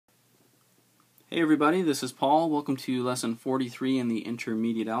Hey everybody, this is Paul. Welcome to lesson 43 in the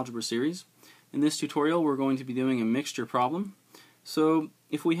Intermediate Algebra series. In this tutorial we're going to be doing a mixture problem. So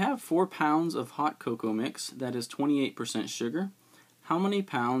if we have 4 pounds of hot cocoa mix that is 28% sugar, how many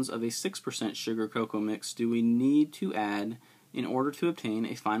pounds of a 6% sugar cocoa mix do we need to add in order to obtain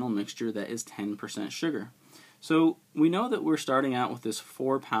a final mixture that is 10% sugar? So we know that we're starting out with this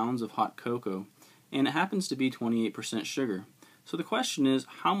 4 pounds of hot cocoa, and it happens to be 28% sugar. So the question is,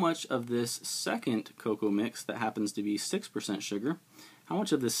 how much of this second cocoa mix that happens to be 6% sugar, how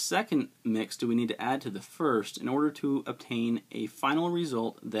much of this second mix do we need to add to the first in order to obtain a final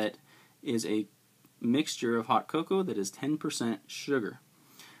result that is a mixture of hot cocoa that is 10% sugar?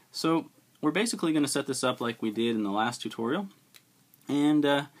 So we're basically going to set this up like we did in the last tutorial.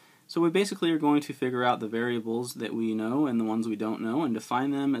 And so we basically are going to figure out the variables that we know and the ones we don't know and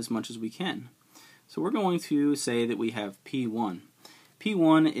define them as much as we can. So we're going to say that we have P1.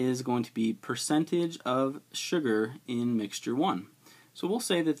 P1 is going to be percentage of sugar in mixture 1. So we'll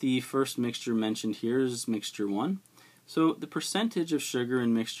say that the first mixture mentioned here is mixture 1. So the percentage of sugar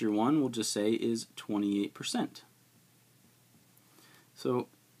in mixture 1 we'll just say is 28%. So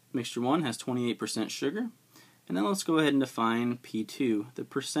mixture 1 has 28% sugar. And then let's go ahead and define P2, the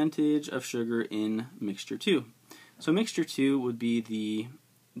percentage of sugar in mixture 2. So mixture 2 would be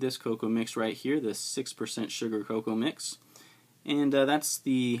this cocoa mix right here, this 6% sugar cocoa mix, and that's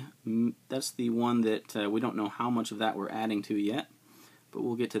the one that we don't know how much of that we're adding to yet, but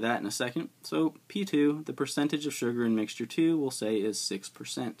we'll get to that in a second. So P2, the percentage of sugar in mixture 2, we'll say is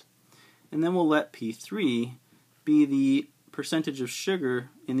 6%, and then we'll let P3 be the percentage of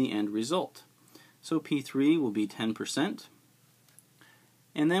sugar in the end result. So P3 will be 10%,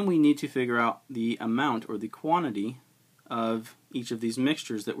 and then we need to figure out the amount or the quantity of each of these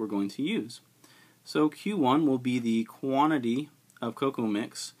mixtures that we're going to use. So Q1 will be the quantity of cocoa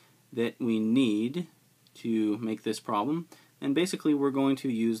mix that we need to make this problem, and basically we're going to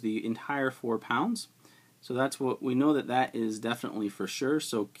use the entire 4 pounds. So that's what we know, that is definitely for sure.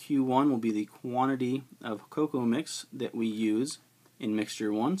 So Q1 will be the quantity of cocoa mix that we use in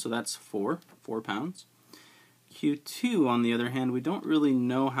mixture 1, so that's 4 pounds. Q2, on the other hand, we don't really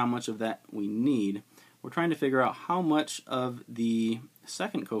know how much of that we need. We're trying to figure out how much of the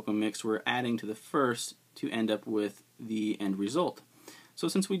second cocoa mix we're adding to the first to end up with the end result. So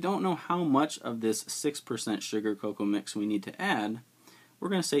since we don't know how much of this 6% sugar cocoa mix we need to add, we're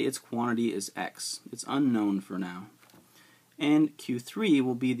going to say its quantity is X. It's unknown for now. And Q3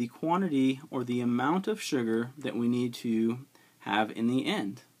 will be the quantity or the amount of sugar that we need to have in the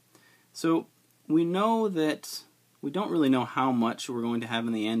end. So we know that we don't really know how much we're going to have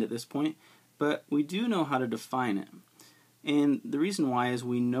in the end at this point, but we do know how to define it. And the reason why is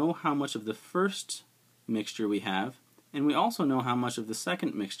we know how much of the first mixture we have, and we also know how much of the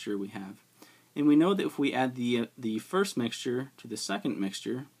second mixture we have. And we know that if we add the first mixture to the second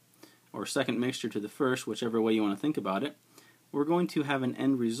mixture, or second mixture to the first, whichever way you want to think about it, we're going to have an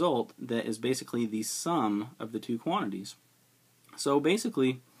end result that is basically the sum of the two quantities. So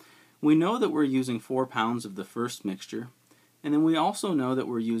basically, we know that we're using 4 pounds of the first mixture, and then we also know that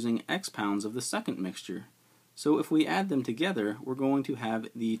we're using X pounds of the second mixture. So if we add them together, we're going to have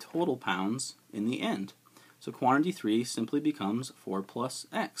the total pounds in the end. So quantity 3 simply becomes 4 plus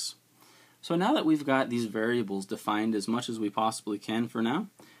X. So now that we've got these variables defined as much as we possibly can for now,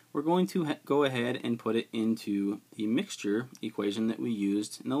 we're going to go ahead and put it into the mixture equation that we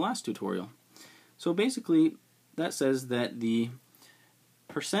used in the last tutorial. So basically, that says that the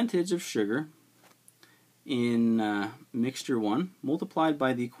percentage of sugar in mixture 1 multiplied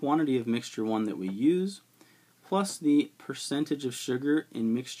by the quantity of mixture 1 that we use plus the percentage of sugar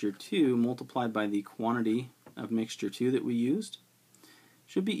in mixture 2 multiplied by the quantity of mixture 2 that we used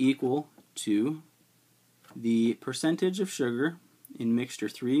should be equal to the percentage of sugar in mixture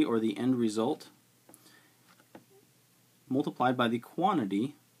 3, or the end result, multiplied by the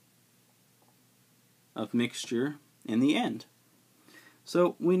quantity of mixture in the end.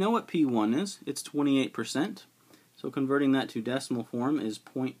 So we know what P1 is. It's 28%. So converting that to decimal form is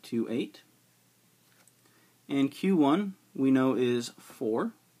 0.28. And Q1 we know is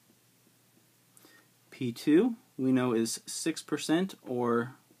 4. P2 we know is 6%,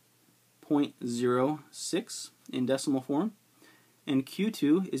 or 0.06 in decimal form. And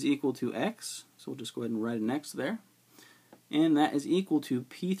Q2 is equal to X. So we'll just go ahead and write an X there. And that is equal to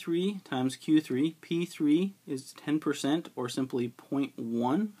P3 times Q3. P3 is 10%, or simply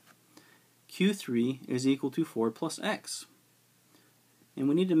 0.1. Q3 is equal to 4 plus X. And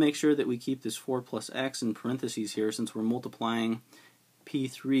we need to make sure that we keep this 4 plus X in parentheses here, since we're multiplying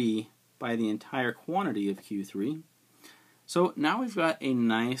P3 by the entire quantity of Q3. So now we've got a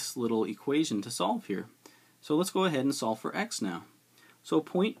nice little equation to solve here. So let's go ahead and solve for x now. So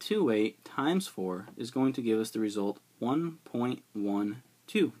 0.28 times 4 is going to give us the result 1.12.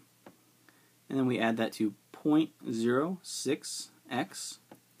 And then we add that to 0.06x,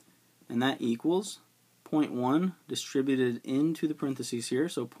 and that equals 0.1 distributed into the parentheses here.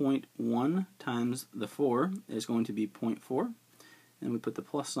 So 0.1 times the 4 is going to be 0.4. And we put the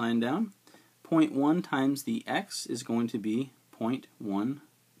plus sign down. 0.1 times the x is going to be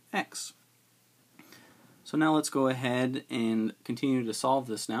 0.1x. So now let's go ahead and continue to solve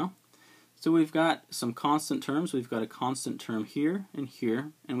this now. So we've got some constant terms. We've got a constant term here, and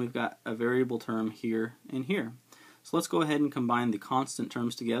we've got a variable term here and here. So let's go ahead and combine the constant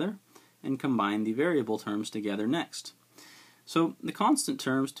terms together and combine the variable terms together next. So the constant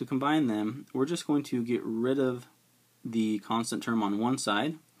terms, to combine them, we're just going to get rid of the constant term on one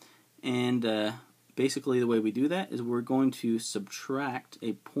side, and basically the way we do that is we're going to subtract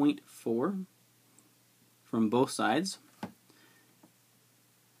a 0.4 from both sides,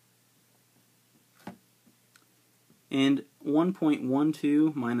 and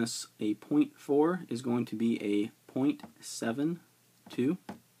 1.12 minus a 0.4 is going to be a 0.72,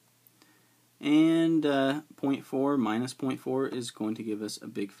 and 0.4 minus 0.4 is going to give us a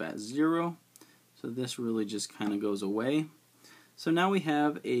big fat 0, so this really just kind of goes away. So now we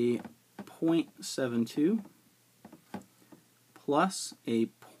have a 0.72 plus a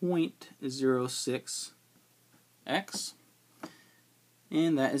 0.06x,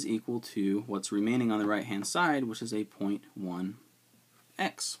 and that is equal to what's remaining on the right hand side, which is a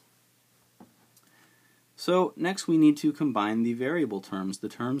 0.1x. So next we need to combine the variable terms, the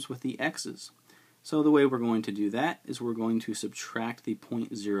terms with the x's. So the way we're going to do that is we're going to subtract the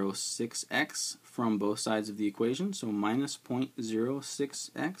 0.06x from both sides of the equation, so minus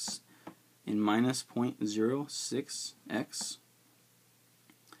 0.06x and minus 0.06x,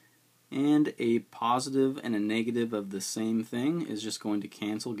 and a positive and a negative of the same thing is just going to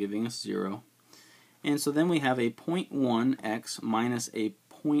cancel, giving us 0. And so then we have a 0.1x minus a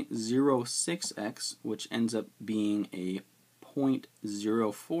 0.06x, which ends up being a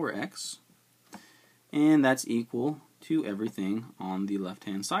 0.04x, and that's equal to everything on the left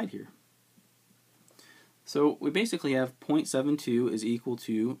hand side here. So we basically have 0.72 is equal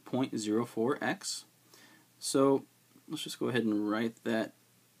to 0.04x. So let's just go ahead and write that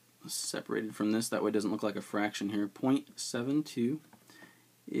separated from this, that way it doesn't look like a fraction here. 0.72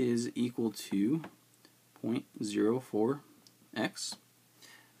 is equal to 0.04x.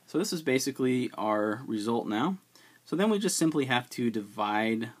 So this is basically our result now. So then we just simply have to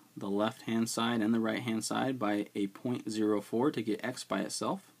divide the left hand side and the right hand side by a 0.04 to get x by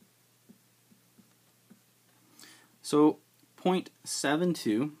itself. So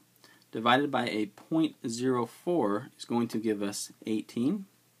 0.72 divided by a 0.04 is going to give us 18.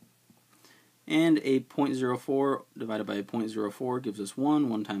 And a 0.04 divided by a 0.04 gives us 1.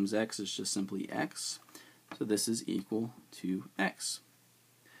 1 times x is just simply x. So this is equal to x.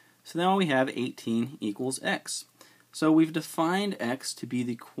 So now we have 18 equals x. So we've defined x to be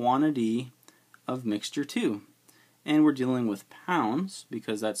the quantity of mixture 2. And we're dealing with pounds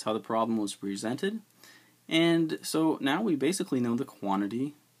because that's how the problem was presented. And so now we basically know the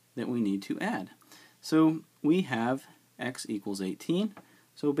quantity that we need to add. So we have x equals 18.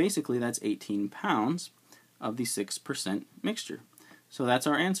 So basically that's 18 pounds of the 6% mixture. So that's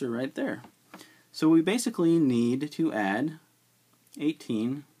our answer right there. So we basically need to add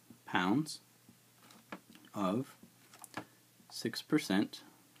 18 pounds of 6%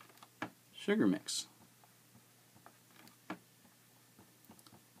 sugar mix.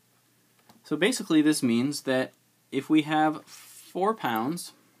 So basically this means that if we have 4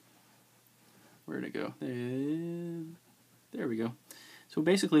 pounds, where'd it go? There we go. So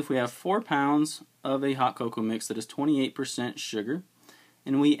basically if we have 4 pounds of a hot cocoa mix that is 28% sugar,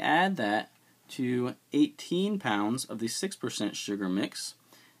 and we add that to 18 pounds of the 6% sugar mix,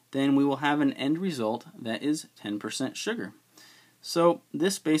 then we will have an end result that is 10% sugar. So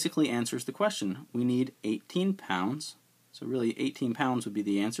this basically answers the question. We need 18 pounds, so really 18 pounds would be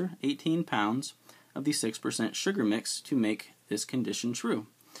the answer, 18 pounds of the 6% sugar mix to make this condition true.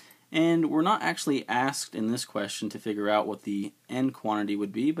 And we're not actually asked in this question to figure out what the end quantity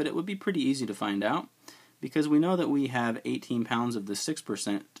would be, but it would be pretty easy to find out because we know that we have 18 pounds of the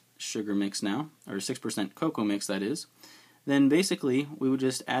 6% sugar mix now, or 6% cocoa mix that is. Then basically we would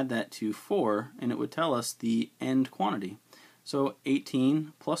just add that to 4 and it would tell us the end quantity. So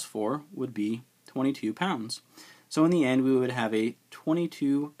 18 plus 4 would be 22 pounds. So in the end we would have a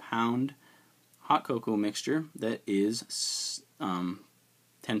 22 pound hot cocoa mixture that is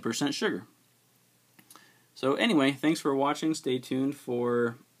 10% sugar. So anyway, thanks for watching. Stay tuned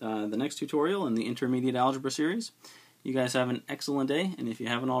for the next tutorial in the Intermediate Algebra series. You guys have an excellent day, and if you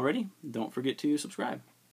haven't already, don't forget to subscribe.